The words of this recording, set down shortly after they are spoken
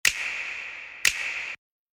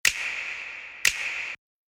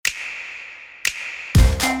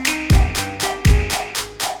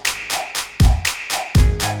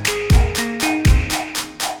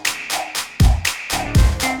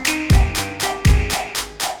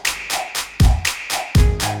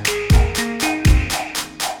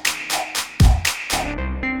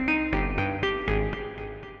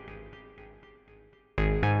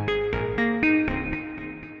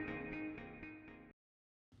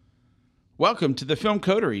Welcome to the Film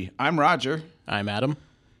Coterie. I'm Roger. I'm Adam.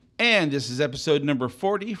 And this is episode number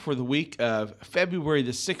 40 for the week of February the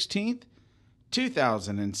 16th,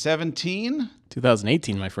 2017.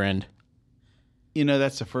 2018, my friend. You know,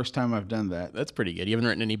 that's the first time I've done that. That's pretty good. You haven't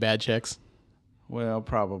written any bad checks? Well,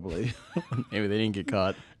 probably. Maybe they didn't get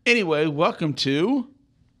caught. Anyway, welcome to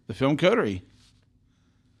the Film Coterie.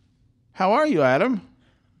 How are you, Adam?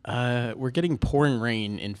 We're getting pouring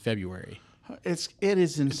rain in February. It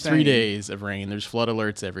is insane. 3 days of rain. There's flood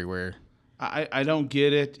alerts everywhere. I don't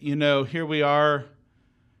get it. You know, here we are,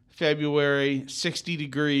 February, 60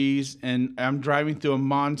 degrees, and I'm driving through a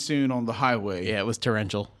monsoon on the highway. Yeah, it was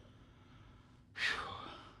torrential.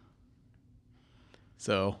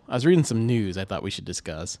 So I was reading some news I thought we should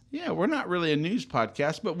discuss. Yeah, we're not really a news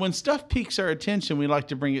podcast, but when stuff piques our attention, we like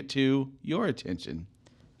to bring it to your attention.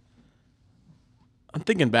 I'm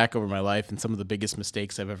thinking back over my life and some of the biggest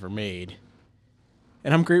mistakes I've ever made.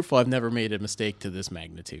 And I'm grateful I've never made a mistake to this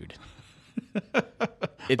magnitude.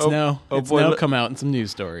 It's now come out in some news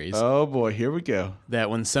stories. Oh boy, here we go. That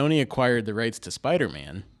when Sony acquired the rights to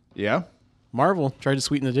Spider-Man, yeah, Marvel tried to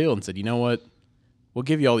sweeten the deal and said, you know what? We'll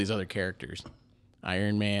give you all these other characters.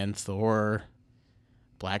 Iron Man, Thor,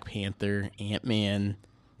 Black Panther, Ant-Man,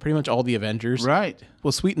 pretty much all the Avengers. Right.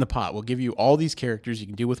 We'll sweeten the pot. We'll give you all these characters. You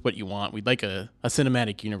can do with what you want. We'd like a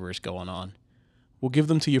cinematic universe going on. We'll give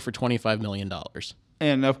them to you for $25 million.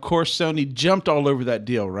 And, of course, Sony jumped all over that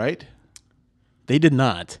deal, right? They did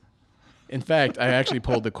not. In fact, I actually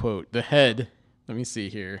pulled the quote. The head, let me see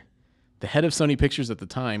here. The head of Sony Pictures at the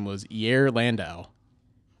time was Yair Landau.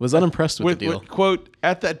 Was unimpressed with the deal. Quote,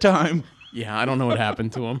 at that time. Yeah, I don't know what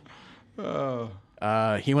happened to him.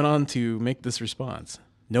 He went on to make this response.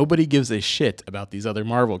 Nobody gives a shit about these other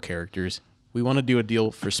Marvel characters. We want to do a deal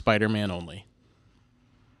for Spider-Man only.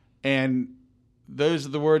 And those are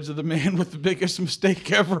the words of the man with the biggest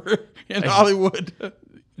mistake ever in Hollywood.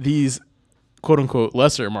 These quote-unquote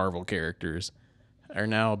lesser Marvel characters are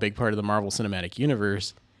now a big part of the Marvel Cinematic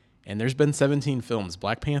Universe, and there's been 17 films.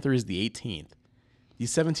 Black Panther is the 18th.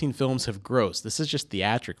 These 17 films have grossed, this is just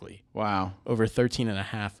theatrically, wow, over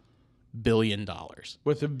 $13.5 billion.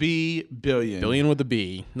 With a B, billion. Billion with a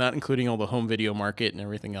B, not including all the home video market and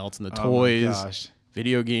everything else, and the toys,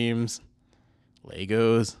 video games,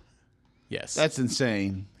 Legos. Yes. That's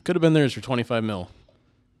insane. Could have been theirs for $25 million.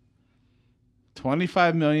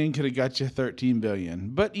 25 million could have got you 13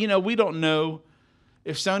 billion. But, you know, we don't know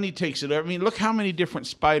if Sony takes it over. I mean, look how many different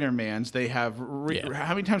Spider-Mans they have.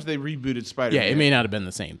 How many times they rebooted Spider-Man? Yeah, it may not have been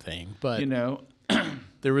the same thing, but you know,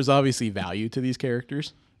 there was obviously value to these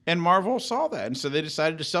characters. And Marvel saw that, and so they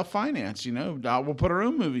decided to self-finance. You know, we'll put our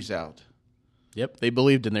own movies out. Yep, they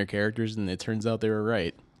believed in their characters, and it turns out they were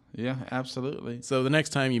right. Yeah, absolutely. So the next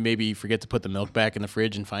time you maybe forget to put the milk back in the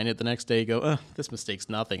fridge and find it the next day, you go, this mistake's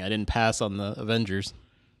nothing. I didn't pass on the Avengers.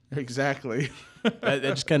 Exactly. that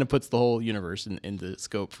just kind of puts the whole universe into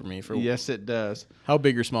scope for me. Yes, it does. How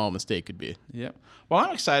big or small a mistake could be. Yep. Well,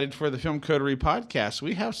 I'm excited for the Film Coterie podcast.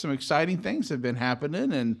 We have some exciting things that have been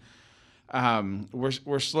happening, and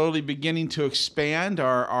we're slowly beginning to expand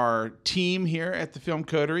our team here at the Film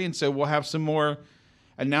Coterie, and so we'll have some more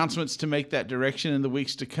announcements to make that direction in the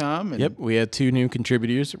weeks to come. And yep, we have 2 new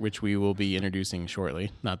contributors, which we will be introducing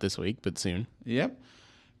shortly. Not this week, but soon. Yep.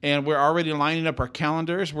 And we're already lining up our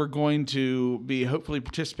calendars. We're going to be hopefully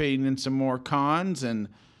participating in some more cons and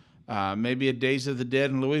maybe a Days of the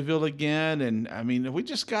Dead in Louisville again. And, I mean, we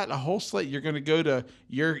just got a whole slate. You're going to go to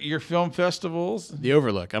your film festivals. The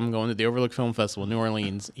Overlook. I'm going to the Overlook Film Festival in New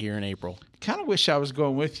Orleans here in April. Kind of wish I was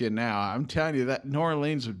going with you now. I'm telling you that New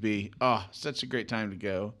Orleans would be, such a great time to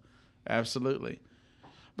go. Absolutely.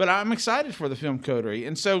 But I'm excited for the Film Coterie.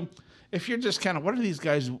 And so if you're just kind of, what are these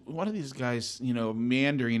guys, you know,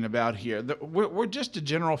 meandering about here? We're just a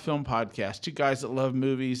general film podcast, 2 guys that love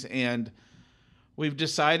movies, and we've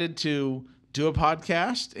decided to do a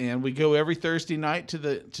podcast, and we go every Thursday night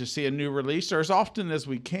to see a new release, or as often as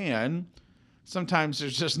we can. Sometimes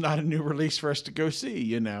there's just not a new release for us to go see,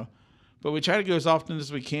 you know. But we try to go as often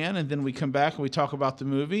as we can, and then we come back and we talk about the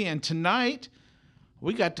movie. And tonight,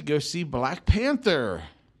 we got to go see Black Panther.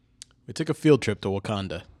 We took a field trip to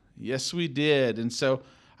Wakanda. Yes, we did. And so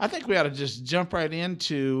I think we ought to just jump right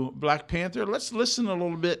into Black Panther. Let's listen a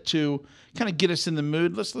little bit to kind of get us in the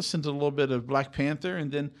mood. Let's listen to a little bit of Black Panther,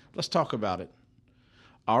 and then let's talk about it.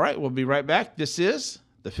 All right, we'll be right back. This is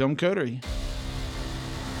the Film Coterie.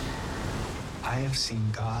 I have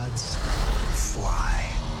seen gods fly.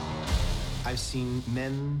 I've seen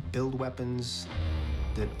men build weapons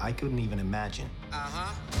that I couldn't even imagine.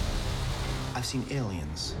 I've seen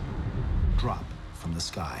aliens drop from the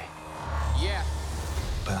sky. Yeah.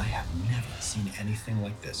 but I have never seen anything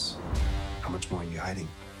like this. How much more are you hiding?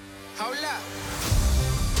 Hold up.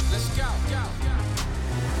 Let's go.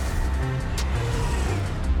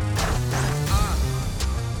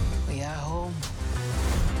 We are home.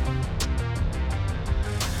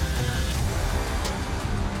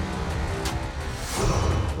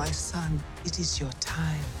 My son, it is your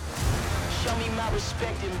time. Show me my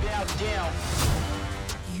respect and bow down.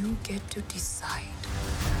 You get to decide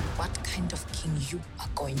what kind of king you are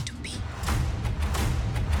going to be.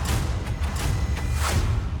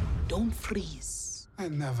 Don't freeze. I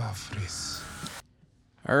never freeze.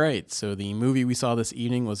 All right, so the movie we saw this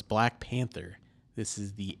evening was Black Panther. This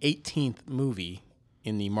is the 18th movie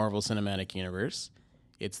in the Marvel Cinematic Universe.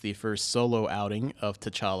 It's the first solo outing of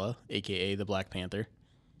T'Challa, aka the Black Panther.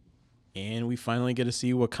 And we finally get to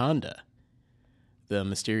see Wakanda, the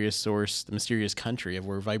mysterious source, the mysterious country of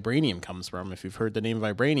where vibranium comes from. If you've heard the name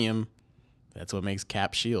vibranium, that's what makes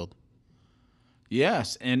Cap's shield.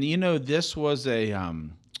 Yes, and this was it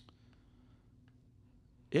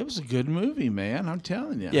was a good movie, man. I'm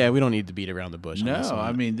telling you. Yeah, we don't need to beat around the bush. No, on this one.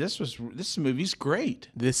 I mean this movie's great.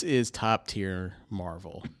 This is top tier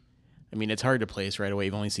Marvel. I mean, it's hard to place right away.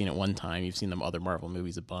 You've only seen it one time. You've seen the other Marvel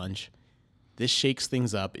movies a bunch. This shakes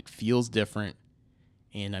things up. It feels different.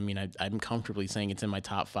 And, I mean, I'm comfortably saying it's in my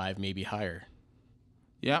top 5, maybe higher.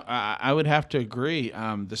 Yeah, I would have to agree.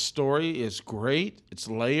 The story is great. It's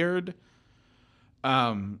layered.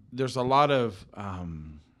 There's a lot of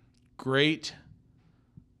great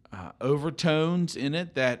overtones in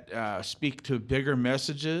it that speak to bigger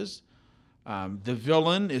messages. The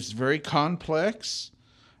villain is very complex.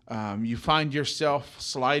 You find yourself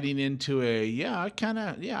sliding into I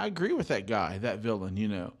agree with that guy, that villain,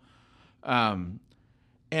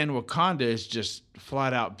 And Wakanda is just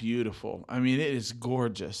flat out beautiful. I mean, it is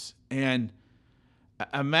gorgeous. And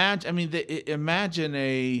imagine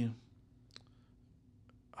a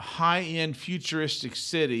high-end futuristic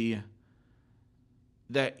city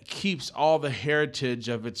that keeps all the heritage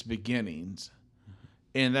of its beginnings.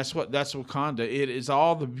 And that's Wakanda. It is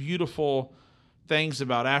all the beautiful things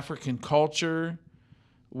about African culture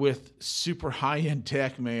with super high-end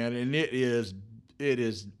tech, man. And it's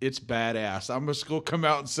badass. I'm just going to come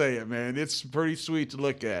out and say it, man. It's pretty sweet to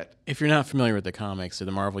look at. If you're not familiar with the comics or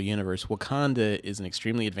the Marvel Universe, Wakanda is an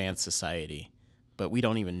extremely advanced society, but we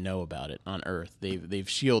don't even know about it on Earth. They've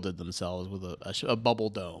shielded themselves with a bubble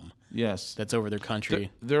dome. Yes. That's over their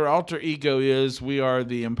country. Their alter ego is we are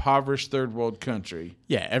the impoverished third world country.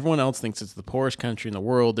 Yeah, everyone else thinks it's the poorest country in the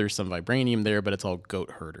world. There's some vibranium there, but it's all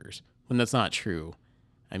goat herders. When that's not true.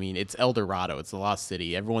 I mean, it's El Dorado. It's the lost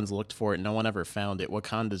city. Everyone's looked for it. No one ever found it.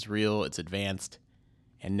 Wakanda's real. It's advanced.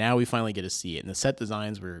 And now we finally get to see it. And the set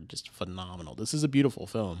designs were just phenomenal. This is a beautiful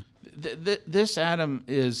film. This, Adam,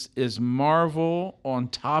 is Marvel on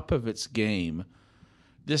top of its game.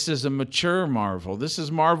 This is a mature Marvel. This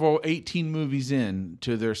is Marvel 18 movies in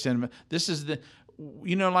to their cinema. This is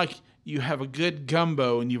like you have a good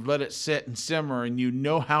gumbo and you've let it sit and simmer and you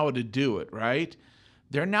know how to do it, right?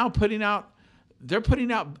 They're now putting out,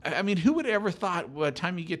 I mean, who would ever thought by the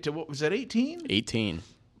time you get to, what was that, 18? 18.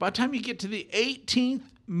 By the time you get to the 18th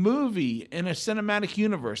movie in a cinematic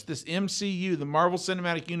universe, this MCU, the Marvel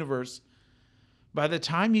Cinematic Universe, by the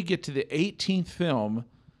time you get to the 18th film,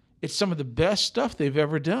 it's some of the best stuff they've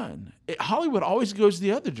ever done. Hollywood always goes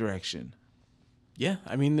the other direction. Yeah,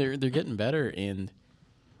 I mean, they're getting better. And,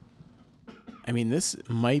 I mean, I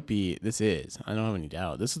don't have any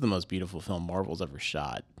doubt, this is the most beautiful film Marvel's ever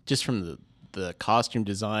shot. Just from the costume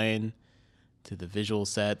design to the visual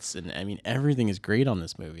sets, and I mean everything is great on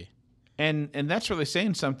this movie. And that's really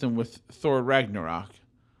saying something with Thor Ragnarok,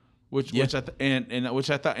 which I thought,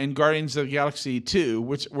 and Guardians of the Galaxy 2,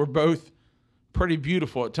 which were both pretty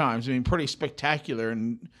beautiful at times. I mean, pretty spectacular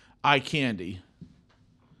and eye candy.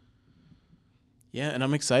 Yeah, and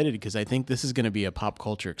I'm excited because I think this is going to be a pop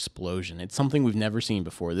culture explosion. It's something we've never seen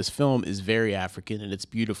before. This film is very African, and it's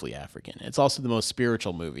beautifully African. It's also the most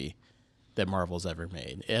spiritual movie that Marvel's ever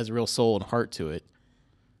made. It has a real soul and heart to it.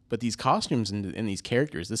 But these costumes and these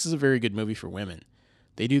characters, this is a very good movie for women.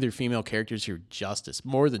 They do their female characters here justice,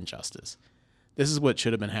 more than justice. This is what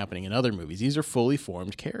should have been happening in other movies. These are fully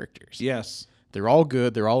formed characters. Yes. They're all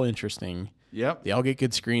good. They're all interesting. Yep. They all get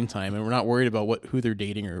good screen time, and we're not worried about who they're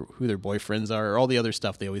dating or who their boyfriends are or all the other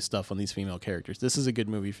stuff they always stuff on these female characters. This is a good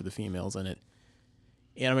movie for the females in it.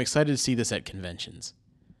 And I'm excited to see this at conventions.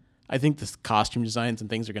 I think the costume designs and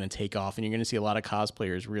things are going to take off, and you're going to see a lot of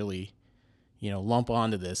cosplayers really, lump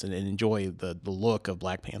onto this and enjoy the look of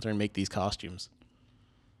Black Panther and make these costumes.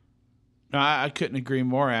 No, I couldn't agree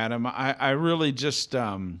more, Adam. I really just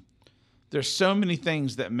there's so many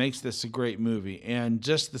things that makes this a great movie, and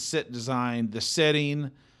just the set design, the setting,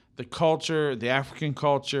 the culture, the African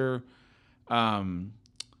culture.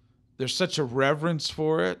 There's such a reverence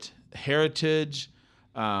for it, heritage.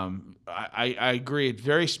 I agree. It's a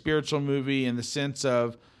very spiritual movie in the sense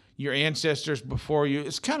of your ancestors before you.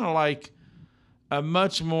 It's kind of like a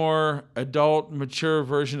much more adult, mature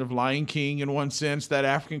version of Lion King in one sense. That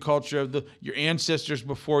African culture of your ancestors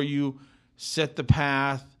before you set the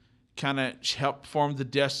path, kind of help form the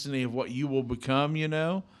destiny of what you will become.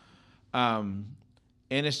 And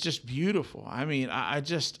it's just beautiful. I mean,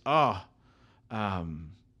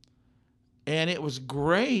 and it was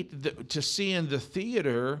great to see in the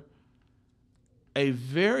theater a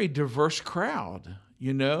very diverse crowd,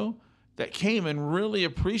 that came and really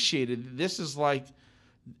appreciated. This is like,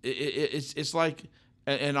 it's like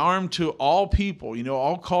an arm to all people,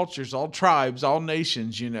 all cultures, all tribes, all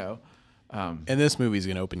nations, And this movie's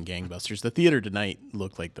going to open gangbusters. The theater tonight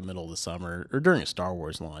looked like the middle of the summer or during a Star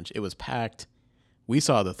Wars launch. It was packed. We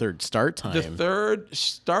saw the third start time. The third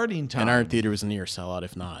starting time. And our theater was a near sellout,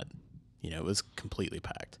 if not. It was completely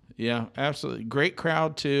packed. Yeah, absolutely. Great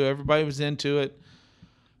crowd, too. Everybody was into it.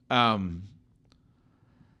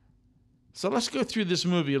 So let's go through this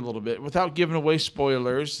movie a little bit without giving away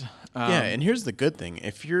spoilers. Yeah, and here's the good thing.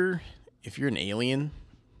 If you're an alien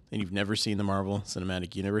and you've never seen the Marvel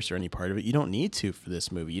Cinematic Universe or any part of it, you don't need to for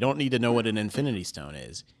this movie. You don't need to know what an Infinity Stone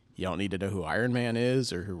is. You don't need to know who Iron Man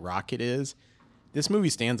is or who Rocket is. This movie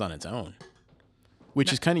stands on its own,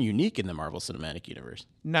 which is kind of unique in the Marvel Cinematic Universe.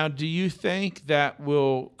 Now, do you think that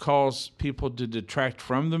will cause people to detract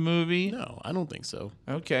from the movie? No, I don't think so.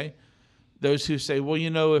 Okay. Those who say, well,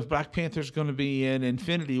 if Black Panther's going to be in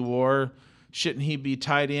Infinity War, shouldn't he be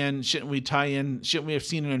tied in? Shouldn't we have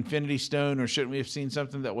seen an Infinity Stone, or shouldn't we have seen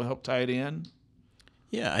something that will help tie it in?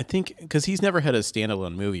 Yeah, I think because he's never had a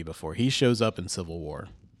standalone movie before. He shows up in Civil War.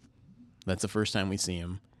 That's the first time we see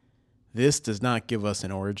him. This does not give us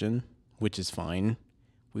an origin, which is fine.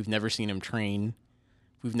 We've never seen him train.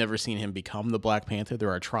 We've never seen him become the Black Panther. There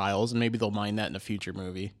are trials, and maybe they'll mine that in a future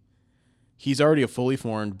movie. He's already a fully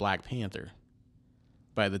formed Black Panther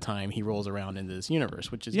by the time he rolls around into this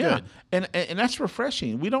universe, which is good. And that's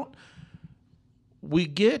refreshing. We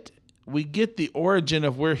get the origin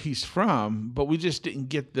of where he's from, but we just didn't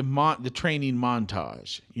get the training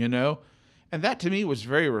montage, And that to me was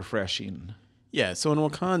very refreshing. Yeah, so in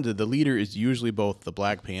Wakanda, the leader is usually both the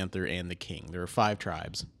Black Panther and the king. There are 5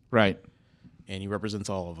 tribes. Right. And he represents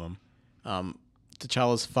all of them.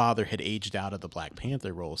 T'Challa's father had aged out of the Black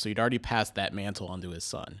Panther role, so he'd already passed that mantle onto his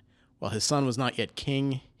son. While his son was not yet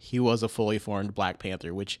king, he was a fully formed Black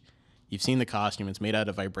Panther, which you've seen the costume. It's made out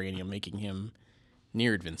of vibranium, making him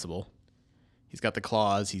near invincible. He's got the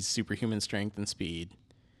claws. He's superhuman strength and speed.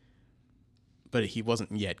 But he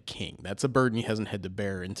wasn't yet king. That's a burden he hasn't had to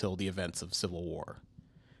bear until the events of Civil War.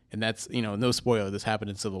 And that's, no spoiler, this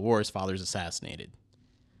happened in Civil War. His father's assassinated,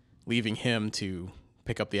 leaving him to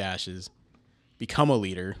pick up the ashes, become a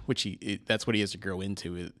leader, which that's what he has to grow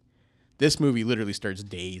into. This movie literally starts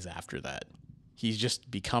days after that. He's just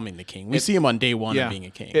becoming the king. We see him on day one of being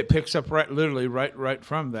a king. It picks up right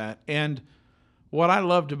from that. And what I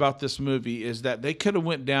loved about this movie is that they could have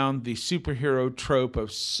went down the superhero trope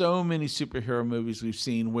of so many superhero movies we've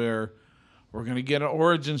seen, where we're going to get an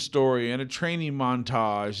origin story and a training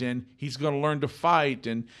montage, and he's going to learn to fight,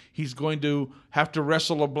 and he's going to have to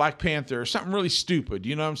wrestle a Black Panther or something really stupid.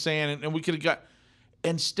 You know what I'm saying? And we could have got...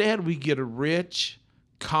 Instead, we get a rich,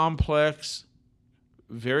 complex,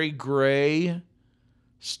 very gray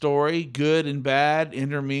story, good and bad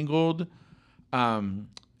intermingled.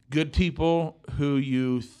 Good people who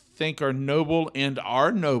you think are noble and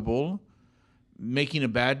are noble, making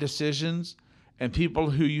bad decisions, and people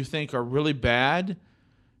who you think are really bad.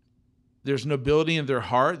 There's nobility in their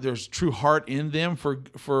heart. There's true heart in them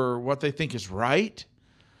for what they think is right.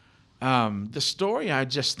 The story, I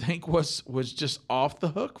just think, was just off the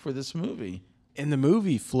hook for this movie. And the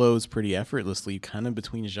movie flows pretty effortlessly kind of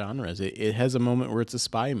between genres. It has a moment where it's a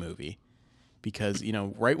spy movie because,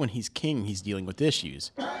 right when he's king, he's dealing with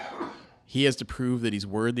issues. He has to prove that he's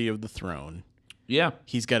worthy of the throne. Yeah.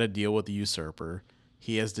 He's got to deal with the usurper.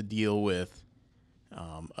 He has to deal with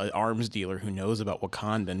an arms dealer who knows about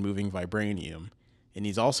Wakanda and moving vibranium. And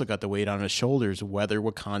he's also got the weight on his shoulders whether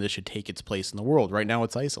Wakanda should take its place in the world. Right now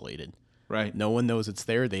it's isolated. Right. No one knows it's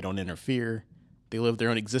there. They don't interfere. They live their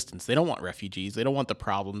own existence. They don't want refugees. They don't want the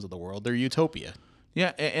problems of the world. They're utopia.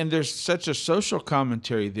 Yeah, and there's such a social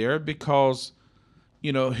commentary there because,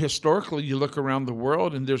 historically you look around the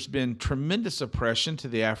world and there's been tremendous oppression to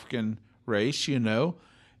the African race,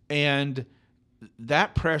 and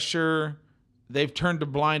that pressure they've turned a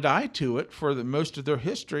blind eye to it for the most of their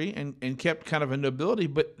history and kept kind of a nobility,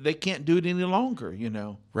 but they can't do it any longer, you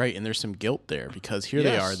know. Right, and there's some guilt there because here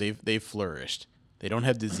they are. They've flourished. They don't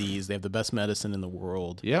have disease. They have the best medicine in the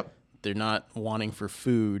world. Yep. They're not wanting for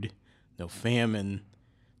food, no famine,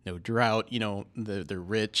 no drought. You know, they're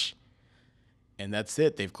rich, and that's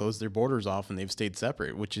it. They've closed their borders off and they've stayed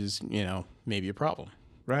separate, which is, you know, maybe a problem.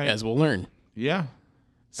 Right. As we'll learn. Yeah.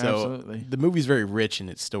 So absolutely. The movie's very rich in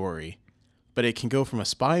its story, but it can go from a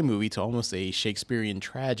spy movie to almost a Shakespearean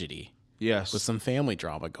tragedy. Yes. With some family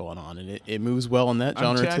drama going on, and it moves well in that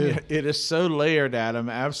I'm genre telling too. you, it is so layered, Adam.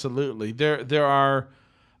 Absolutely. There are,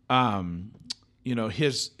 you know,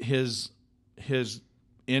 his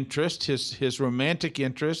interest, his romantic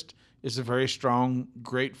interest is a very strong,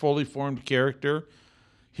 great, fully formed character.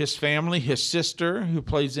 His family, his sister, who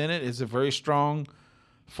plays in it, is a very strong,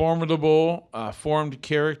 formidable, formed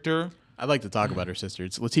character. I'd like to talk about her sister.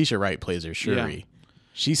 It's Letitia Wright plays her Shuri. Yeah.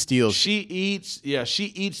 She steals. She eats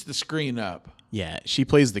the screen up. Yeah, she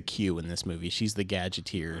plays the Q in this movie. She's the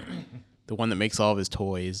gadgeteer, the one that makes all of his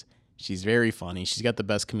toys. She's very funny. She's got the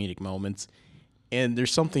best comedic moments, and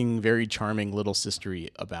there's something very charming, little sistery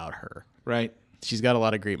about her. Right. She's got a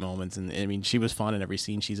lot of great moments, and I mean, she was fun in every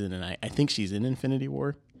scene she's in, and I think she's in Infinity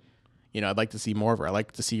War. You know, I'd like to see more of her. I'd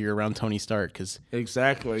like to see her around Tony Stark because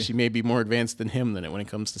exactly she may be more advanced than him when it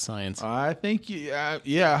comes to science. I think,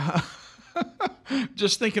 yeah.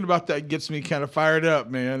 Just thinking about that gets me kind of fired up,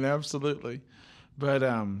 man. Absolutely. But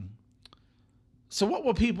so what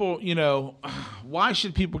will people, you know, why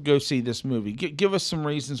should people go see this movie? Give us some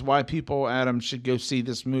reasons why people, Adam, should go see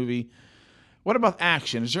this movie. What about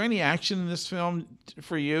action? Is there any action in this film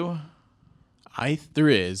for you? There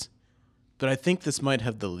is, but I think this might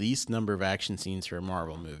have the least number of action scenes for a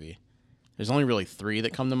Marvel movie. There's only really 3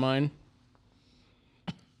 that come to mind.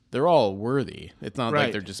 They're all worthy. It's not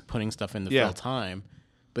like they're just putting stuff in to fill time.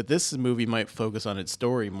 But this movie might focus on its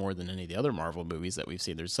story more than any of the other Marvel movies that we've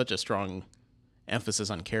seen. There's such a strong emphasis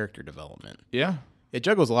on character development. Yeah. It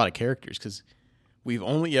juggles a lot of characters because we've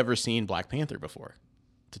only ever seen Black Panther before,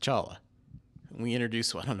 T'Challa. We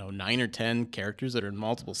introduce, 9 or 10 characters that are in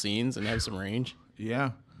multiple scenes and have some range.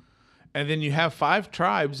 Yeah. And then you have 5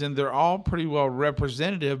 tribes, and they're all pretty well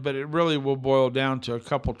representative, but it really will boil down to a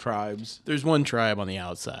couple tribes. There's one tribe on the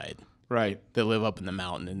outside. Right. That live up in the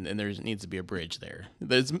mountain, and there needs to be a bridge there.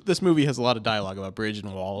 This movie has a lot of dialogue about bridge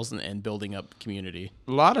and walls and building up community.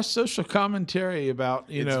 A lot of social commentary about,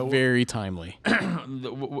 it's very timely.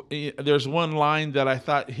 There's one line that I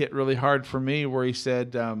thought hit really hard for me where he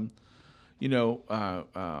said, something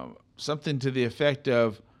to the effect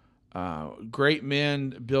of, great men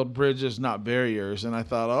build bridges, not barriers. And I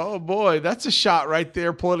thought, oh boy, that's a shot right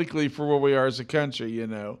there politically for where we are as a country, you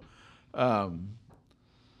know.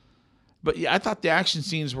 But yeah, I thought the action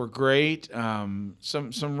scenes were great. Some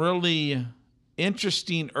really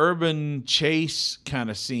interesting urban chase kind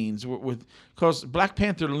of scenes because Black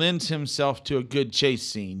Panther lends himself to a good chase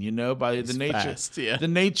scene, you know, by the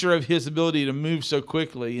nature of his ability to move so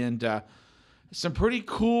quickly, and some pretty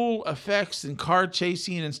cool effects and car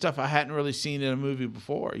chasing and stuff I hadn't really seen in a movie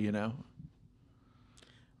before, you know.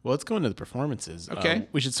 Well, let's go into the performances. Okay.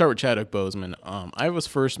 We should start with Chadwick Boseman. I was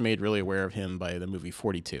first made really aware of him by the movie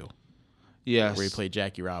 42. Yes. Where he played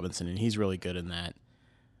Jackie Robinson, and he's really good in that.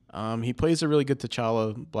 He plays a really good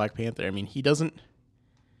T'Challa, Black Panther. I mean,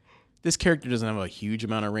 this character doesn't have a huge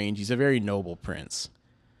amount of range. He's a very noble prince.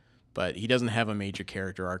 But he doesn't have a major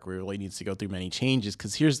character arc where he really needs to go through many changes,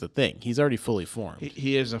 because here's the thing. He's already fully formed.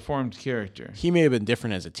 He is a formed character. He may have been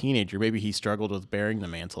different as a teenager. Maybe he struggled with bearing the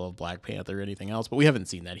mantle of Black Panther or anything else, but we haven't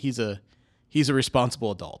seen that. He's a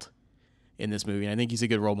responsible adult in this movie, and I think he's a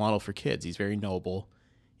good role model for kids. He's very noble,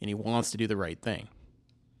 and he wants to do the right thing.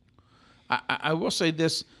 I will say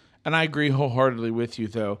this, and I agree wholeheartedly with you,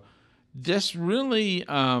 though. This really...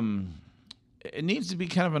 it needs to be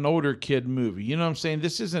kind of an older kid movie. You know what I'm saying?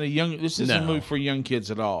 This isn't a movie for young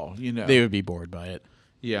kids at all. You know, they would be bored by it.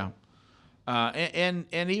 Yeah, and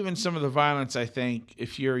even some of the violence. I think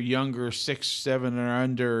if you're younger, 6, 7, or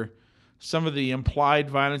under, some of the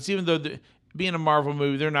implied violence. Even though being a Marvel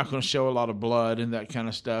movie, they're not going to show a lot of blood and that kind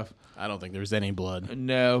of stuff. I don't think there's any blood.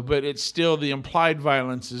 No, but it's still the implied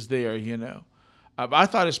violence is there. You know, I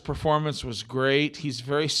thought his performance was great. He's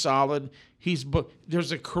very solid.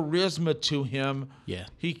 There's a charisma to him. Yeah.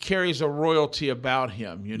 He carries a royalty about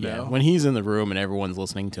him, you know? Yeah. When he's in the room and everyone's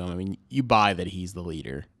listening to him, I mean, you buy that he's the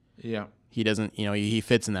leader. Yeah. He doesn't, he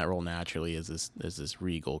fits in that role naturally as this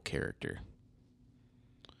regal character.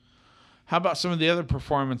 How about some of the other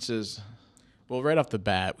performances? Well, right off the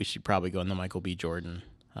bat, we should probably go into Michael B. Jordan.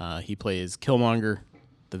 He plays Killmonger,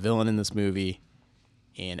 the villain in this movie.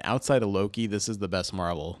 And outside of Loki, this is the best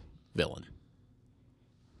Marvel villain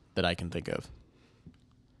that I can think of.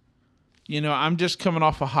 You know, I'm just coming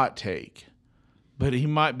off a hot take, but he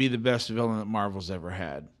might be the best villain that Marvel's ever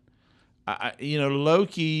had.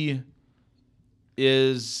 Loki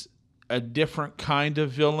is a different kind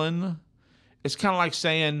of villain. It's kind of like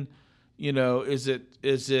saying, is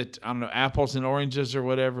it I don't know, apples and oranges or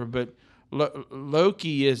whatever, but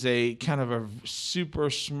Loki is a kind of a super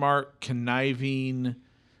smart, conniving.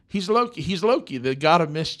 He's Loki, the god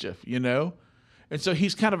of mischief, and so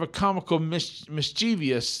he's kind of a comical,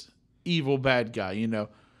 mischievous, evil bad guy,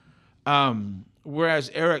 Whereas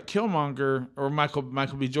Eric Killmonger, or Michael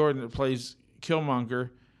B. Jordan that plays Killmonger,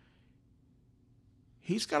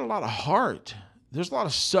 he's got a lot of heart. There's a lot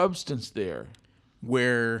of substance there.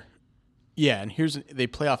 And they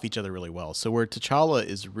play off each other really well. So where T'Challa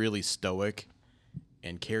is really stoic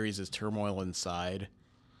and carries his turmoil inside,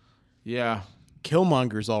 yeah,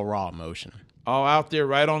 Killmonger's all raw emotion. All out there,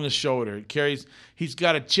 right on his shoulder. He's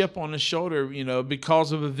got a chip on his shoulder,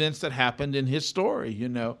 because of events that happened in his story,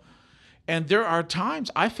 And there are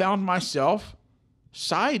times I found myself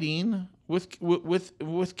siding with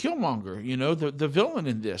Killmonger, the villain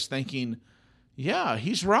in this, thinking, yeah,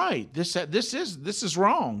 he's right. This is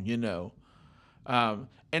wrong,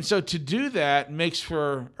 And so to do that makes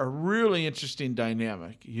for a really interesting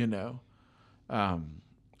dynamic, I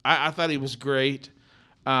thought he was great.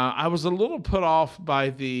 I was a little put off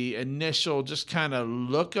by the initial just kind of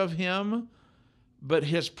look of him, but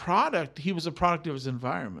he was a product of his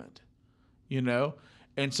environment,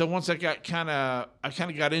 And so once I kind of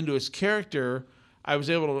got into his character, I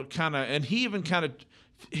was able to and he even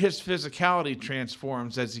his physicality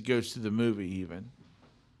transforms as he goes through the movie even.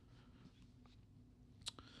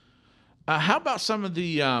 How about some of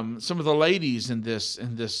the ladies in this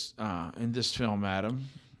film, Adam?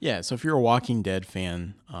 Yeah, so if you're a Walking Dead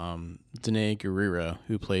fan, Danae Gurira,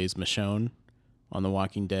 who plays Michonne on The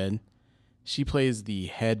Walking Dead, she plays the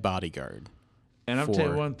head bodyguard. And I'll tell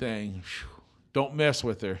you one thing, don't mess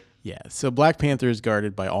with her. Yeah, so Black Panther is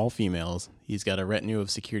guarded by all females. He's got a retinue of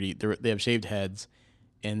security. They have shaved heads,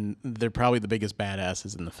 and they're probably the biggest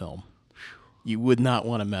badasses in the film. You would not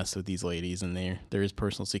want to mess with these ladies, and they're his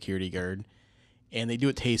personal security guard. And they do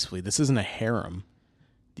it tastefully. This isn't a harem.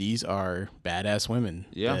 These are badass women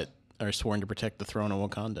that are sworn to protect the throne of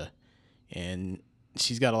Wakanda. And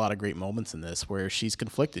she's got a lot of great moments in this where she's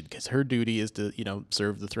conflicted because her duty is to,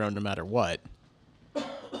 serve the throne no matter what.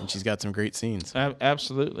 And she's got some great scenes.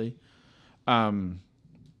 Absolutely. And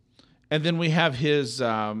then we have his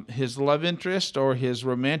love interest or his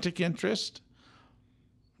romantic interest.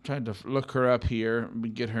 I'm trying to look her up here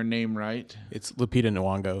and get her name right. It's Lupita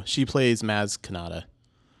Nyong'o. She plays Maz Kanata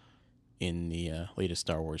in the latest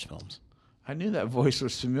Star Wars films. I knew that voice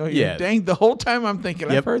was familiar. Yeah. Dang, the whole time I'm thinking,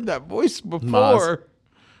 I've heard that voice before. Maz.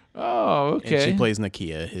 Oh, okay. And she plays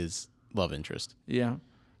Nakia, his love interest. Yeah.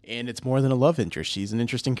 And it's more than a love interest. She's an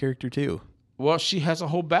interesting character, too. Well, she has a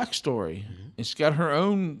whole backstory. Mm-hmm. And she's got her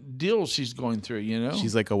own deals she's going through,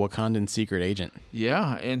 She's like a Wakandan secret agent.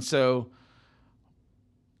 Yeah, and so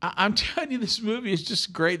I'm telling you, this movie is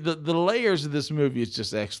just great. The layers of this movie is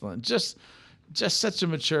just excellent. Just such a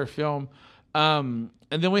mature film. And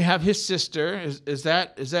then we have his sister. Is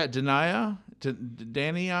that Danae?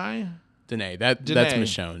 Danae. That's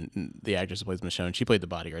Michonne, the actress who plays Michonne. She played the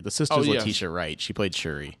bodyguard. The sister's Letitia Wright. She played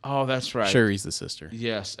Shuri. Oh, that's right. Shuri's the sister.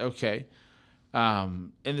 Yes. Okay.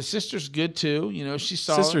 And the sister's good too. She's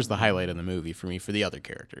solid. Sister's the highlight of the movie for me for the other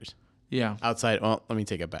characters. Yeah. Outside, well, let me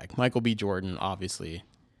take it back. Michael B. Jordan, obviously,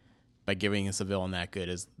 by giving us a villain that good,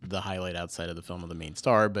 is the highlight outside of the film of the main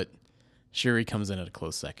star. But Shuri comes in at a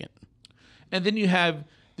close second. And then you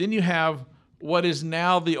have what is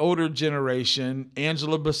now the older generation,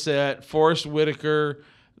 Angela Bassett, Forrest Whitaker.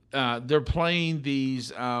 They're playing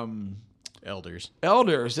these elders.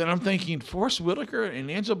 And I'm thinking, Forrest Whitaker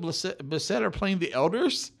and Angela Bassett are playing the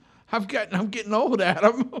elders? I'm getting old,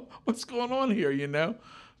 Adam. What's going on here,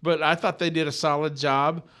 But I thought they did a solid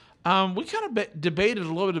job. We kind of debated a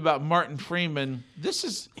little bit about Martin Freeman.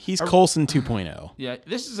 He's Coulson 2.0. Yeah,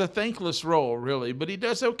 this is a thankless role, really, but he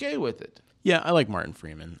does okay with it. Yeah, I like Martin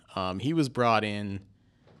Freeman. He was brought in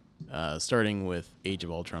starting with Age of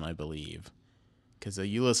Ultron, I believe, because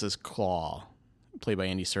Ulysses Klaue, played by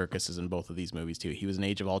Andy Serkis, is in both of these movies too. He was in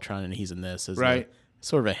Age of Ultron, and he's in this as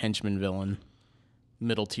sort of a henchman villain,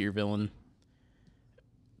 middle tier villain.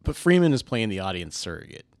 But Freeman is playing the audience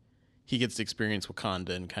surrogate. He gets to experience Wakanda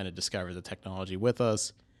and kind of discover the technology with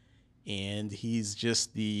us, and he's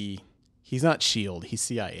not SHIELD, he's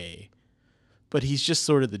CIA. But he's just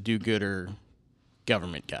sort of the do-gooder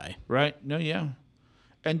government guy. Right. No, yeah.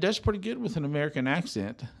 And does pretty good with an American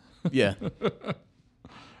accent. Yeah.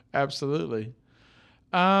 Absolutely.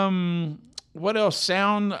 What else?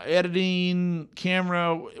 Sound, editing,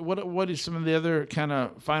 camera. What is some of the other kind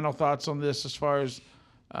of final thoughts on this as far as?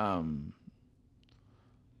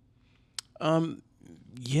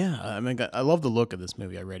 Yeah. I mean, I love the look of this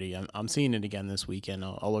movie already. I'm seeing it again this weekend.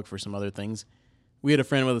 I'll look for some other things. We had a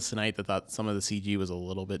friend with us tonight that thought some of the CG was a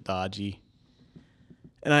little bit dodgy.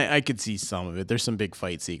 And I could see some of it. There's some big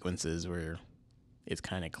fight sequences where it's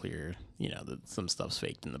kind of clear, that some stuff's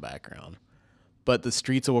faked in the background. But the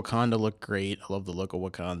streets of Wakanda look great. I love the look of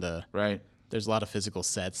Wakanda. Right. There's a lot of physical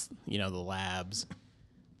sets, the labs,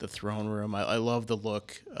 the throne room. I love the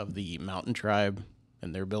look of the mountain tribe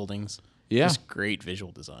and their buildings. Yeah. Just great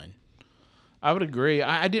visual design. I would agree.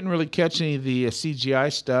 I didn't really catch any of the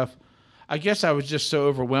CGI stuff. I guess I was just so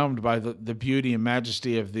overwhelmed by the beauty and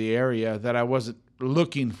majesty of the area that I wasn't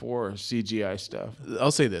looking for CGI stuff.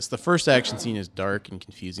 I'll say this. The first action scene is dark and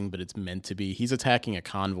confusing, but it's meant to be. He's attacking a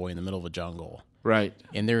convoy in the middle of a jungle. Right.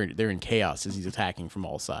 And they're in chaos as he's attacking from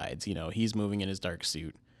all sides. He's moving in his dark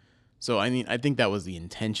suit. So, I mean, I think that was the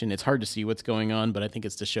intention. It's hard to see what's going on, but I think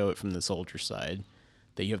it's to show it from the soldier side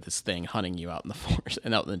that you have this thing hunting you out in the forest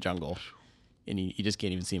and out in the jungle, and you just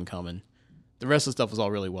can't even see him coming. The rest of the stuff was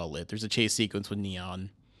all really well lit. There's a chase sequence with neon,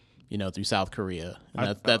 through South Korea.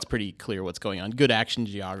 And that's pretty clear what's going on. Good action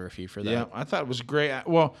geography for that. Yeah, I thought it was great.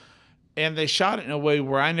 Well, and they shot it in a way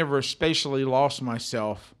where I never spatially lost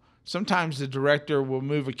myself. Sometimes the director will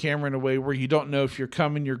move a camera in a way where you don't know if you're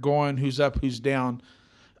coming, you're going, who's up, who's down.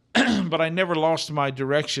 But I never lost my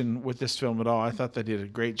direction with this film at all. I thought they did a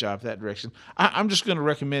great job that direction. I'm just going to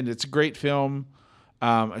recommend it. It's a great film.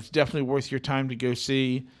 It's definitely worth your time to go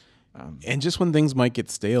see. And just when things might get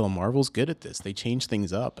stale, Marvel's good at this. They change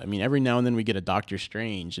things up. I mean, every now and then we get a Doctor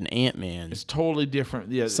Strange, an Ant-Man. It's totally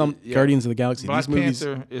different. Yeah, Guardians of the Galaxy. Black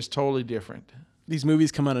Panther is totally different. These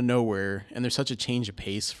movies come out of nowhere, and there's such a change of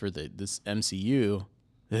pace for this MCU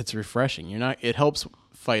that it's refreshing. It helps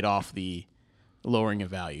fight off the lowering of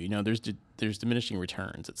value. There's diminishing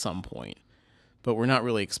returns at some point, but we're not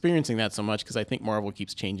really experiencing that so much because I think Marvel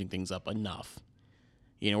keeps changing things up enough.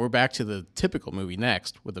 We're back to the typical movie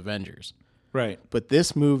next with Avengers. Right. But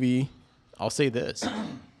this movie, I'll say this.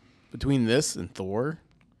 Between this and Thor,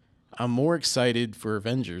 I'm more excited for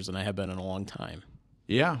Avengers than I have been in a long time.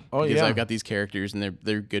 Yeah. Oh, because yeah. I've got these characters, and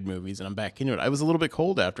they're good movies, and I'm back into it. I was a little bit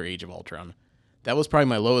cold after Age of Ultron. That was probably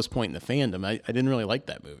my lowest point in the fandom. I didn't really like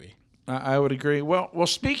that movie. I would agree. Well,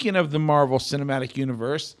 speaking of the Marvel Cinematic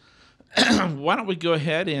Universe, why don't we go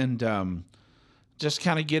ahead and just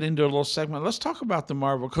kind of get into a little segment. Let's talk about the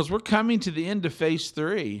Marvel, because we're coming to the end of Phase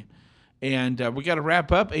 3, and we got to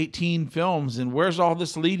wrap up 18 films, and where's all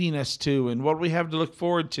this leading us to, and what do we have to look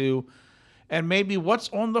forward to, and maybe what's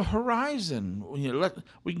on the horizon.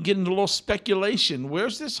 We can get into a little speculation.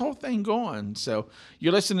 Where's this whole thing going? So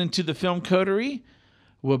you're listening to the Film Coterie.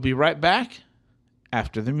 We'll be right back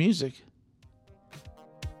after the music.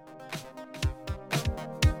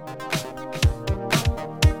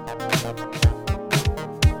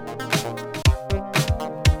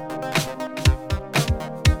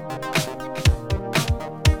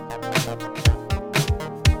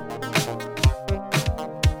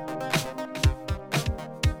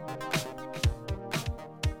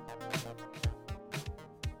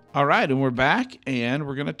 All right, and we're back, and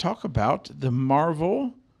we're going to talk about the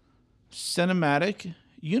Marvel Cinematic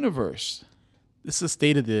Universe. This is a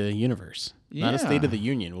State of the Universe, not a Yeah. State of the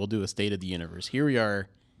Union. We'll do a State of the Universe. Here we are,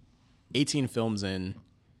 18 films in,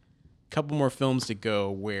 a couple more films to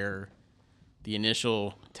go where the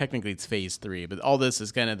initial, technically it's Phase 3, but all this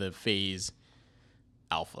is kind of the phase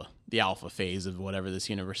alpha, the alpha phase of whatever this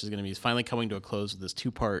universe is going to be. Is finally coming to a close with this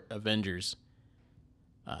two-part Avengers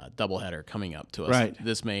doubleheader coming up to us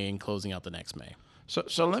this May and closing out the next May.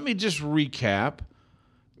 So let me just recap,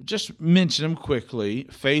 just mention them quickly.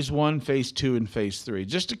 Phase 1, Phase 2, and Phase 3,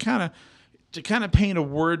 just to kind of paint a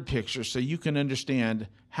word picture so you can understand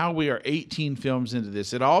how we are 18 films into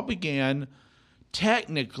this. It all began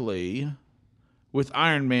technically with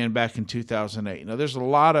Iron Man back in 2008. Now, there's a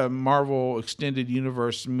lot of Marvel Extended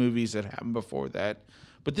Universe movies that happened before that,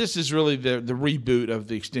 but this is really the reboot of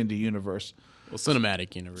the Extended Universe. Well,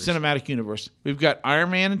 Cinematic Universe. Cinematic Universe. We've got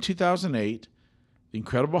Iron Man in 2008, The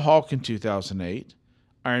Incredible Hulk in 2008,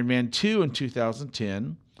 Iron Man 2 in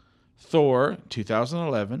 2010, Thor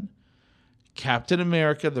 2011, Captain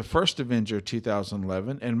America, the First Avenger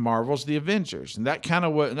 2011, and Marvel's The Avengers. And that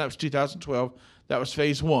was 2012. That was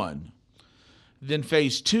Phase 1. Then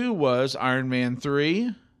Phase 2 was Iron Man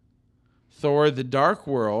 3, Thor: The Dark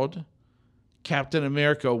World, Captain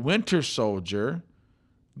America: Winter Soldier,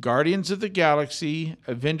 Guardians of the Galaxy,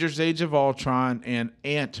 Avengers Age of Ultron, and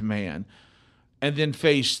Ant-Man. And then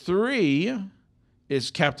phase 3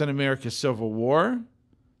 is Captain America Civil War,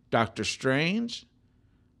 Doctor Strange,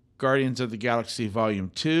 Guardians of the Galaxy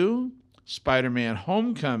Volume 2, Spider-Man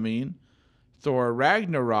Homecoming, Thor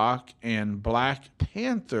Ragnarok, and Black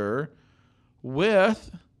Panther,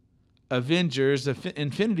 with Avengers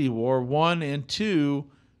Infinity War 1 and 2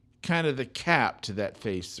 kind of the cap to that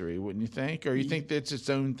phase 3, wouldn't you think? Or you think that's its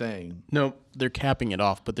own thing? No, they're capping it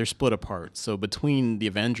off, but they're split apart. So between the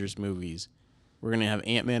Avengers movies, we're going to have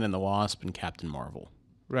Ant-Man and the Wasp and Captain Marvel.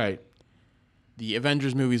 Right. The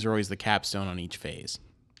Avengers movies are always the capstone on each phase.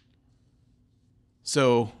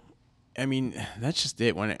 So, I mean, that's just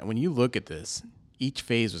it. When you look at this, each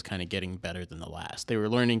phase was kind of getting better than the last. They were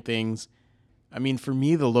learning things. I mean, for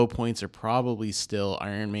me, the low points are probably still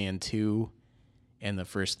Iron Man 2 and the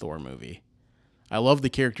first Thor movie. I love the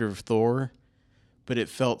character of Thor, but it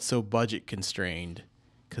felt so budget constrained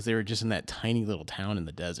because they were just in that tiny little town in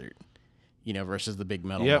the desert, versus the big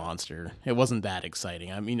metal monster. It wasn't that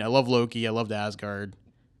exciting. I mean, I love Loki. I loved Asgard,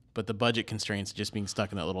 but the budget constraints of just being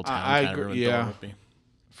stuck in that little town I kind of agree, ruined Thor with me.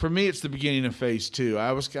 For me, it's the beginning of phase 2.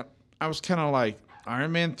 I was kind of like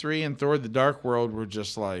Iron Man 3 and Thor: The Dark World were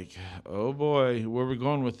just like, oh boy, where are we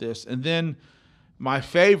going with this? And then my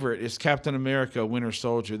favorite is Captain America: Winter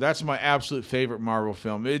Soldier. That's my absolute favorite Marvel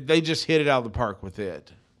film. They just hit it out of the park with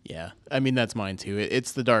it. Yeah, I mean, that's mine too.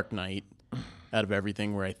 It's The Dark Knight out of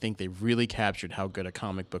everything, where I think they really captured how good a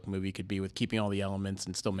comic book movie could be with keeping all the elements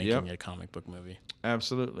and still making it a comic book movie.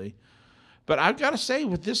 Absolutely. But I've got to say,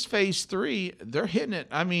 with this phase 3, they're hitting it.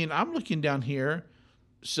 I mean, I'm looking down here.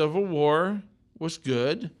 Civil War was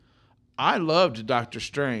good. I loved Doctor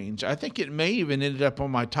Strange. I think it may even ended up on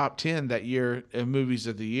my top 10 that year of movies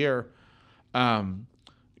of the year.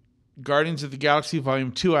 Guardians of the Galaxy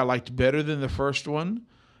Volume 2 I liked better than the first one.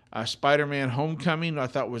 Spider-Man Homecoming I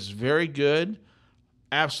thought was very good.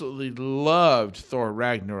 Absolutely loved Thor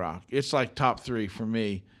Ragnarok. It's like top 3 for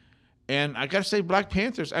me. And I got to say, Black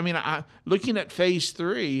Panthers, I mean, looking at phase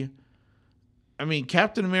 3, I mean,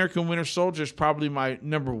 Captain America Winter Soldier is probably my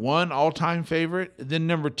number 1 all-time favorite. Then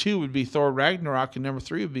number 2 would be Thor Ragnarok, and number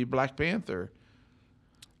 3 would be Black Panther.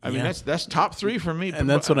 I mean, that's top 3 for me. And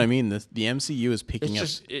that's what I mean. The MCU is picking up.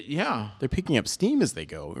 They're picking up steam as they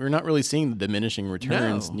go. We're not really seeing the diminishing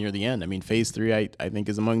returns near the end. I mean, phase 3, I think,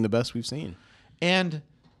 is among the best we've seen. And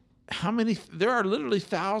there are literally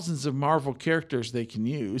thousands of Marvel characters they can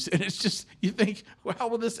use. And it's just, you think, well, how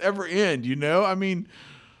will this ever end? I mean,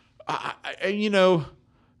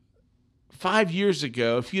 5 years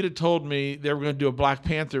ago, if you'd have told me they were going to do a Black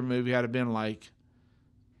Panther movie, I'd have been like,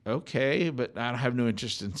 okay, but I have no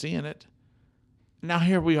interest in seeing it. Now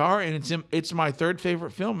here we are, and it's my third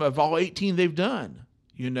favorite film of all 18 they've done.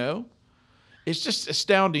 It's just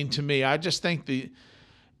astounding to me. I just think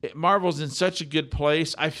Marvel's in such a good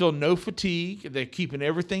place. I feel no fatigue. They're keeping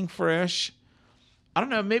everything fresh. I don't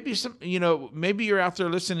know. Maybe maybe you're out there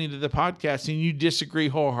listening to the podcast and you disagree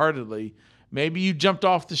wholeheartedly. Maybe you jumped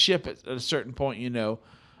off the ship at a certain point.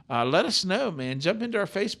 Let us know, man. Jump into our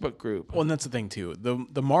Facebook group. Well, and that's the thing too.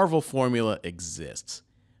 The Marvel formula exists.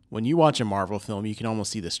 When you watch a Marvel film, you can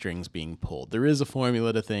almost see the strings being pulled. There is a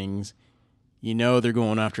formula to things. They're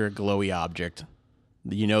going after a glowy object.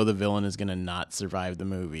 The villain is going to not survive the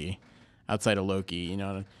movie. Outside of Loki,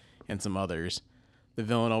 and some others, the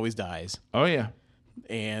villain always dies. Oh yeah.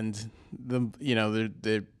 And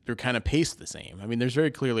they're kind of paced the same. I mean, there's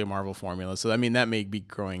very clearly a Marvel formula. So I mean, that may be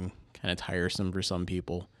growing kind of tiresome for some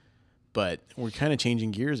people, but we're kind of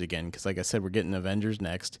changing gears again because, like I said, we're getting Avengers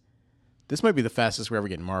next. This might be the fastest we're ever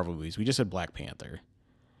getting Marvel movies. We just had Black Panther.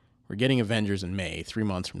 We're getting Avengers in May, 3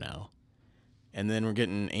 months from now. And then we're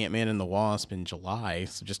getting Ant-Man and the Wasp in July,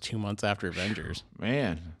 so just 2 months after Avengers.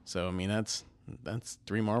 Man. So, I mean, that's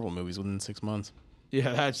 3 Marvel movies within 6 months.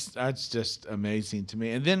 Yeah, that's just amazing to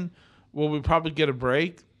me. And then will we probably get a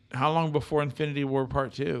break? How long before Infinity War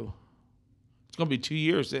Part 2? It's going to be 2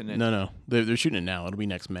 years, isn't it? No. They're shooting it now. It'll be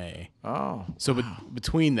next May. Oh. So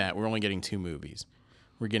between that, we're only getting 2 movies.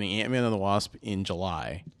 We're getting Ant-Man and the Wasp in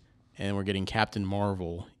July, and we're getting Captain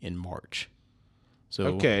Marvel in March.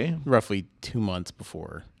 So roughly 2 months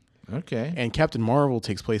before. Okay. And Captain Marvel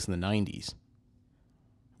takes place in the 90s.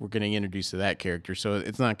 We're getting introduced to that character, so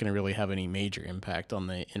it's not going to really have any major impact on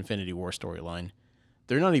the Infinity War storyline.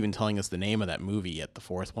 They're not even telling us the name of that movie yet, the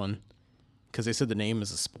 4th one, because they said the name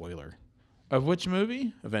is a spoiler. Of which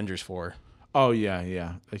movie? Avengers 4. Oh, yeah.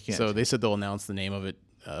 They can't. So they said they'll announce the name of it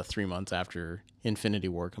 3 months after Infinity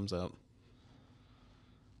War comes out.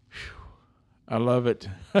 I love it.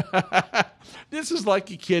 This is like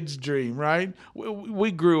a kid's dream, right?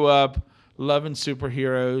 We grew up loving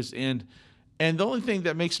superheroes, and the only thing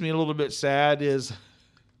that makes me a little bit sad is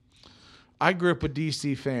I grew up a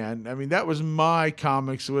DC fan. I mean, that was my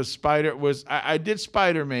comics. I did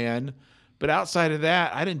Spider-Man, but outside of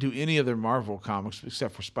that, I didn't do any other Marvel comics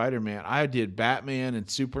except for Spider-Man. I did Batman and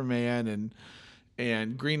Superman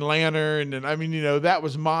and Green Lantern, and I mean, that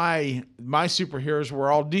was my superheroes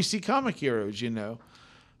were all DC comic heroes,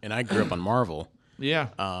 And I grew up on Marvel. Yeah.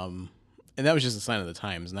 And that was just a sign of the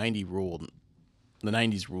times. The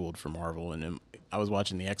 90s ruled for Marvel, and I was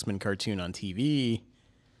watching the X-Men cartoon on TV.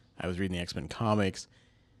 I was reading the X-Men comics.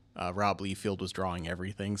 Rob Liefeld was drawing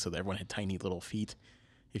everything, so that everyone had tiny little feet.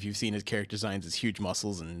 If you've seen his character designs, it's huge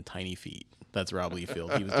muscles and tiny feet. That's Rob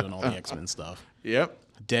Liefeld. He was doing all the X-Men stuff. Yep.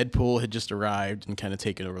 Deadpool had just arrived and kind of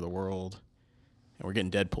taken over the world. And we're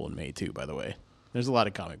getting Deadpool in May, too, by the way. There's a lot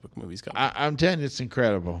of comic book movies coming. I'm telling you, it's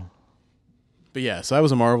incredible. But yeah, so I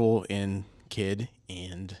was a Marvel kid,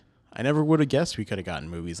 and I never would have guessed we could have gotten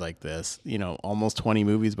movies like this. Almost 20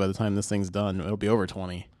 movies by the time this thing's done. It'll be over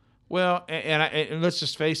 20. Well, and let's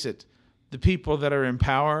just face it, the people that are in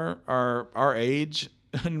power are our age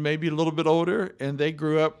and maybe a little bit older, and they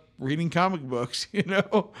grew up reading comic books,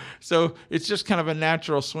 So it's just kind of a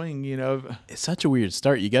natural swing, It's such a weird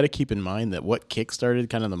start. You got to keep in mind that what kickstarted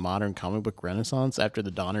kind of the modern comic book renaissance after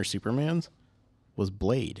the Donner Supermans was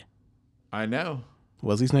Blade. I know.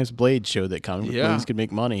 Wesley Snipes' Blade showed that comic book Yeah. movies could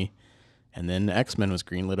make money, and then X-Men was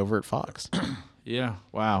greenlit over at Fox. Yeah,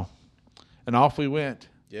 wow. And off we went.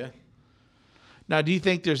 Yeah. Now, do you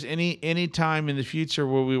think there's any time in the future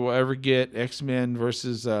where we will ever get X-Men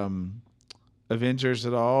versus Avengers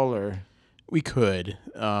at all, or? We could.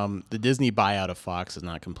 The Disney buyout of Fox is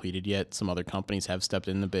not completed yet. Some other companies have stepped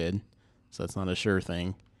in the bid, so that's not a sure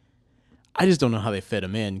thing. I just don't know how they fit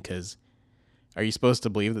them in, because are you supposed to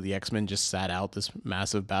believe that the X-Men just sat out this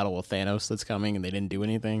massive battle with Thanos that's coming and they didn't do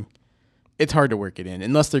anything? It's hard to work it in,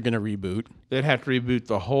 unless they're going to reboot. They'd have to reboot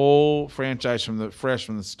the whole franchise from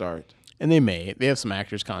the start. And they may. They have some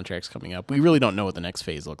actors' contracts coming up. We really don't know what the next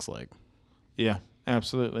phase looks like. Yeah,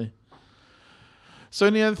 absolutely. So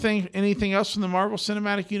anything else from the Marvel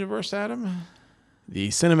Cinematic Universe, Adam? The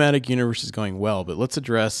cinematic universe is going well, but let's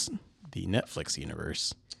address the Netflix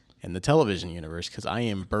universe and the television universe, because I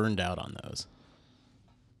am burned out on those.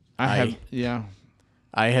 I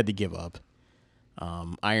had to give up.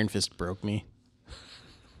 Iron Fist broke me.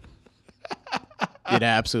 It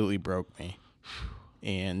absolutely broke me.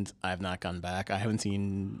 And I've not gone back. I haven't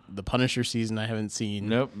seen the Punisher season. I haven't seen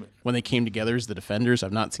when they came together as the Defenders.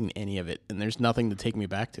 I've not seen any of it, and there's nothing to take me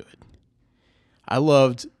back to it. I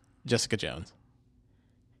loved Jessica Jones,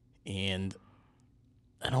 and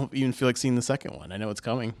I don't even feel like seeing the second one. I know it's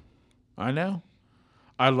coming. I know.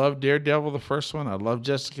 I love Daredevil, the first one. I love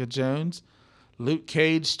Jessica Jones. Luke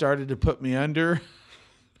Cage started to put me under.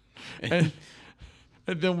 and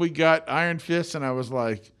then we got Iron Fist, and I was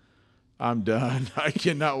like, I'm done. I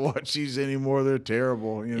cannot watch these anymore. They're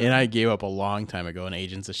terrible. And I gave up a long time ago on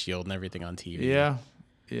Agents of S.H.I.E.L.D. and everything on TV. Yeah.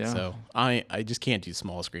 So I just can't do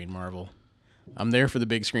small screen Marvel. I'm there for the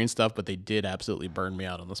big screen stuff, but they did absolutely burn me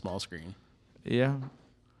out on the small screen. Yeah.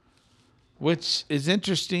 Which is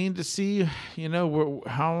interesting to see,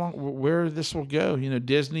 where this will go.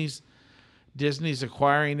 Disney's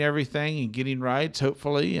acquiring everything and getting rights,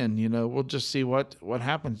 hopefully, and we'll just see what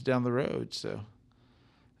happens down the road. So,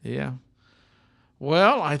 yeah.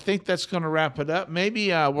 Well, I think that's going to wrap it up. Maybe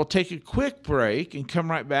we'll take a quick break and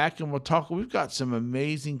come right back, and we'll talk. We've got some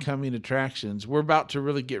amazing coming attractions. We're about to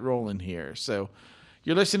really get rolling here. So,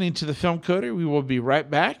 you're listening to the Film Coterie. We will be right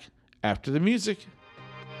back after the music.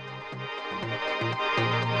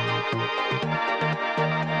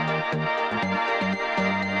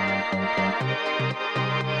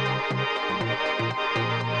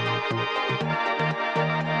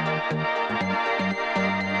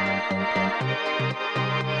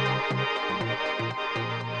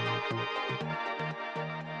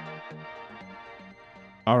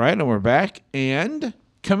 All right, and we're back. And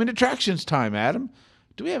coming attractions time, Adam.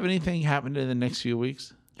 Do we have anything happening in the next few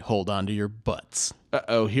weeks? Hold on to your butts.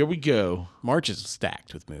 Uh-oh, here we go. March is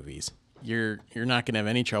stacked with movies. You're not going to have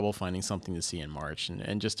any trouble finding something to see in March.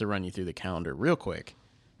 And just to run you through the calendar real quick,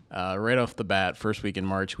 right off the bat, first week in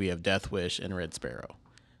March, we have Death Wish and Red Sparrow.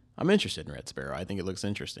 I'm interested in Red Sparrow. I think it looks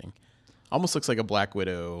interesting. Almost looks like a Black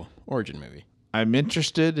Widow origin movie. I'm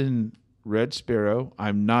interested in Red Sparrow.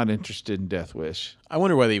 I'm not interested in Death Wish. I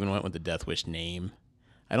wonder why they even went with the Death Wish name.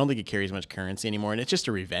 I don't think it carries much currency anymore, and it's just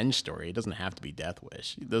a revenge story. It doesn't have to be Death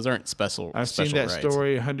Wish. Those aren't special. I've seen that rights.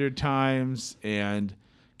 story 100 times, and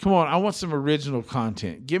come on, I want some original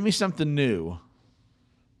content. Give me something new.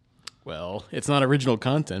 Well, it's not original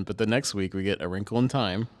content, but the next week we get A Wrinkle in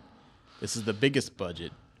Time. This is the biggest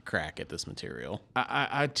budget crack at this material.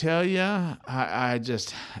 I tell you, I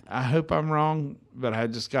hope I'm wrong, but I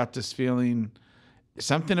just got this feeling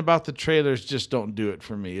something about the trailers just don't do it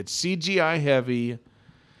for me. It's CGI heavy.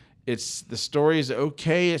 The story is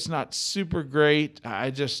okay. It's not super great.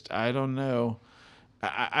 I don't know.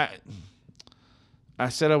 I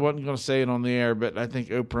said I wasn't going to say it on the air, but I think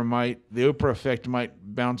the Oprah effect might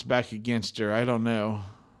bounce back against her. I don't know.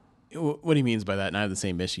 What he means by that, and I have the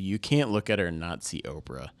same issue. You can't look at her and not see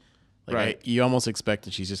Oprah. Right. You almost expect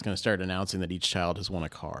that she's just going to start announcing that each child has won a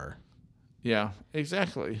car. Yeah,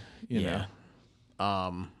 exactly. You know.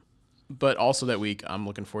 But also that week, I'm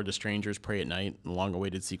looking forward to Strangers Pray at Night, the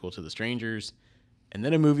long-awaited sequel to The Strangers. And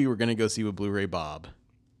then a movie we're going to go see with Blu-ray Bob,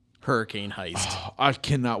 Hurricane Heist. Oh, I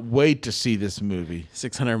cannot wait to see this movie.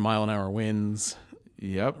 600-mile-an-hour winds.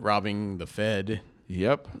 Yep. Robbing the Fed.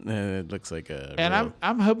 Yep. It looks like a... And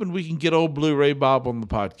I'm hoping we can get old Blu-ray Bob on the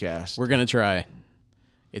podcast. We're going to try.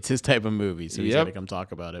 It's his type of movie, so he's got to come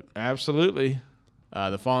talk about it. Absolutely.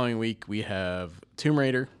 The following week, we have Tomb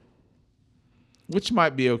Raider. Which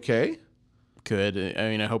might be okay.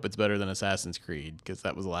 I hope it's better than Assassin's Creed, because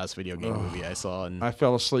that was the last video game movie I saw. And I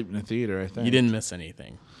fell asleep in the theater, I think. You didn't miss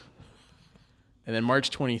anything. And then March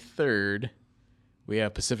 23rd, we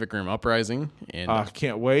have Pacific Rim Uprising and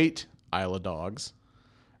can't wait. Isle of Dogs.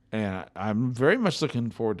 And I'm very much looking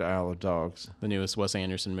forward to Isle of Dogs. The newest Wes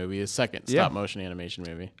Anderson movie, his second stop-motion animation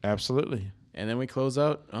movie. Absolutely. And then we close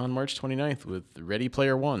out on March 29th with Ready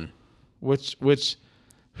Player One. Which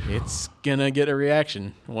it's gonna get a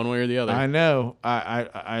reaction one way or the other. I know.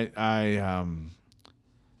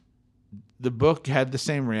 The book had the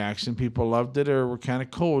same reaction. People loved it or were kind of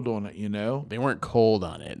cold on it, you know? They weren't cold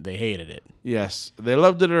on it. They hated it. Yes. They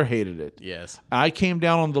loved it or hated it. Yes. I came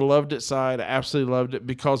down on the loved it side. I absolutely loved it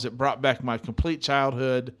because it brought back my complete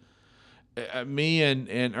childhood. Me and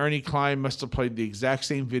Ernie Klein must have played the exact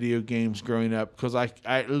same video games growing up because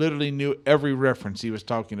I literally knew every reference he was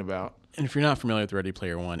talking about. And if you're not familiar with Ready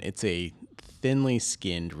Player One, it's a thinly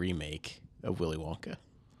skinned remake of Willy Wonka.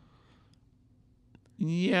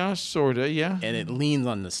 Yeah, sort of, yeah. And it leans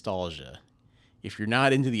on nostalgia. If you're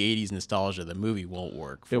not into the 80s nostalgia, the movie won't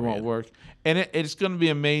work for you. It won't work. And it's going to be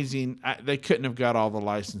amazing. They couldn't have got all the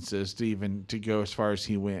licenses to go as far as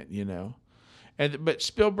he went, you know. But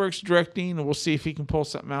Spielberg's directing, and we'll see if he can pull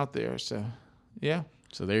something out there. So, yeah.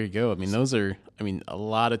 So there you go. I mean, those are, a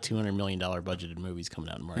lot of $200 million budgeted movies coming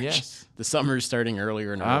out in March. Yes. The summer's starting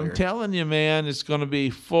earlier and earlier. I'm telling you, man, it's going to be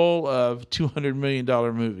full of $200 million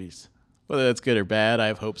movies. Whether that's good or bad, I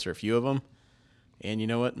have hopes for a few of them. And you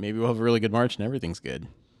know what? Maybe we'll have a really good March and everything's good.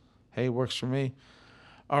 Hey, works for me.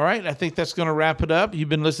 All right, I think that's going to wrap it up. You've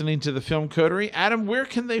been listening to the Film Coterie. Adam, where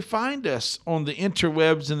can they find us on the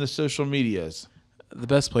interwebs and the social medias? The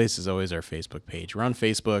best place is always our Facebook page. We're on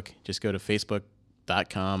Facebook. Just go to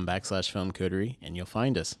facebook.com/Film Coterie and you'll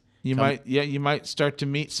find us. You might start to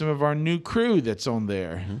meet some of our new crew that's on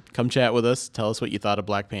there. Mm-hmm. Come chat with us. Tell us what you thought of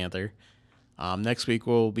Black Panther. Next week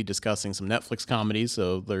we'll be discussing some Netflix comedies,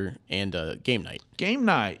 and Game Night. Game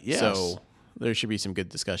Night, yes. So there should be some good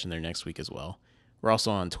discussion there next week as well. We're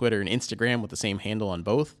also on Twitter and Instagram with the same handle on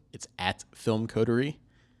both. It's @Film Coterie.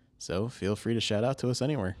 So feel free to shout out to us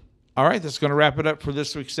anywhere. All right, that's going to wrap it up for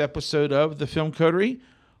this week's episode of the Film Coterie.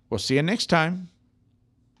 We'll see you next time.